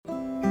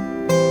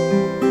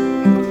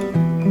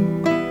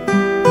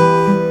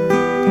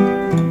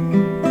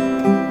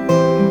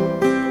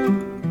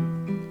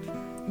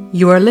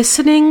You are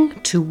listening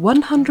to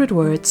 100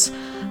 Words,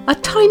 a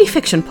tiny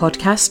fiction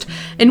podcast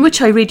in which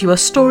I read you a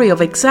story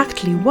of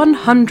exactly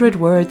 100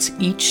 words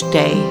each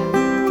day.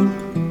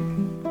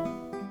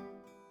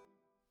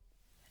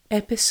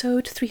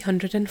 Episode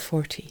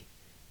 340.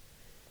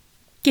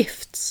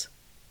 Gifts,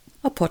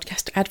 a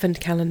podcast advent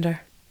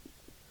calendar.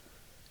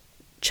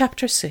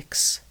 Chapter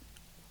 6.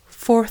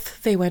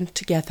 Forth they went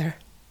together.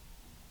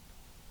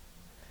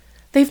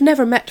 They've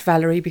never met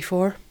Valerie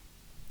before.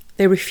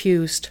 They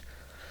refused.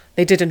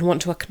 They didn't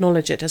want to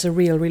acknowledge it as a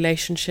real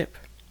relationship.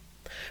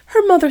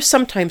 Her mother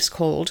sometimes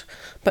called,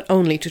 but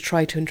only to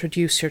try to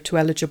introduce her to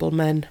eligible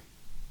men.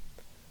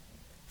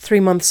 3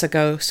 months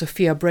ago,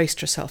 Sophia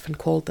braced herself and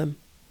called them.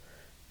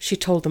 She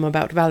told them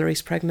about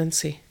Valerie's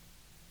pregnancy.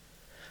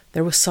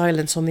 There was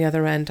silence on the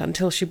other end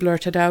until she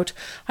blurted out,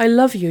 "I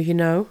love you, you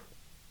know,"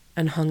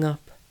 and hung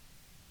up.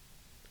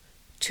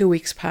 2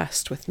 weeks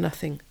passed with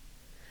nothing.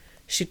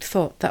 She'd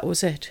thought that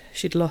was it,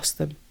 she'd lost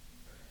them.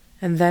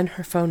 And then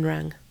her phone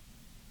rang.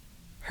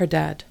 Her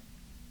dad.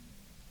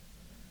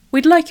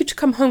 "We'd like you to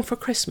come home for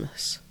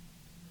Christmas."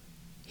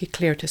 He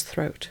cleared his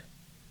throat.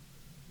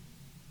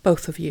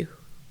 "Both of you."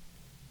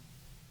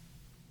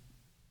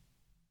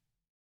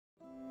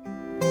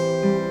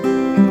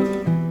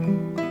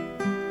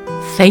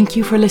 Thank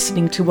you for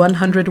listening to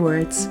 100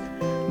 Words.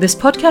 This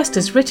podcast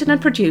is written and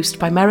produced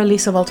by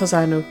Marilisa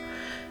Valtazano.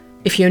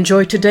 If you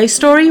enjoyed today's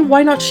story,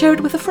 why not share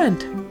it with a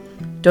friend?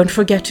 Don't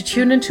forget to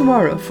tune in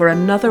tomorrow for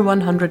another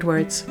 100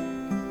 Words.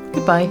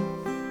 Goodbye.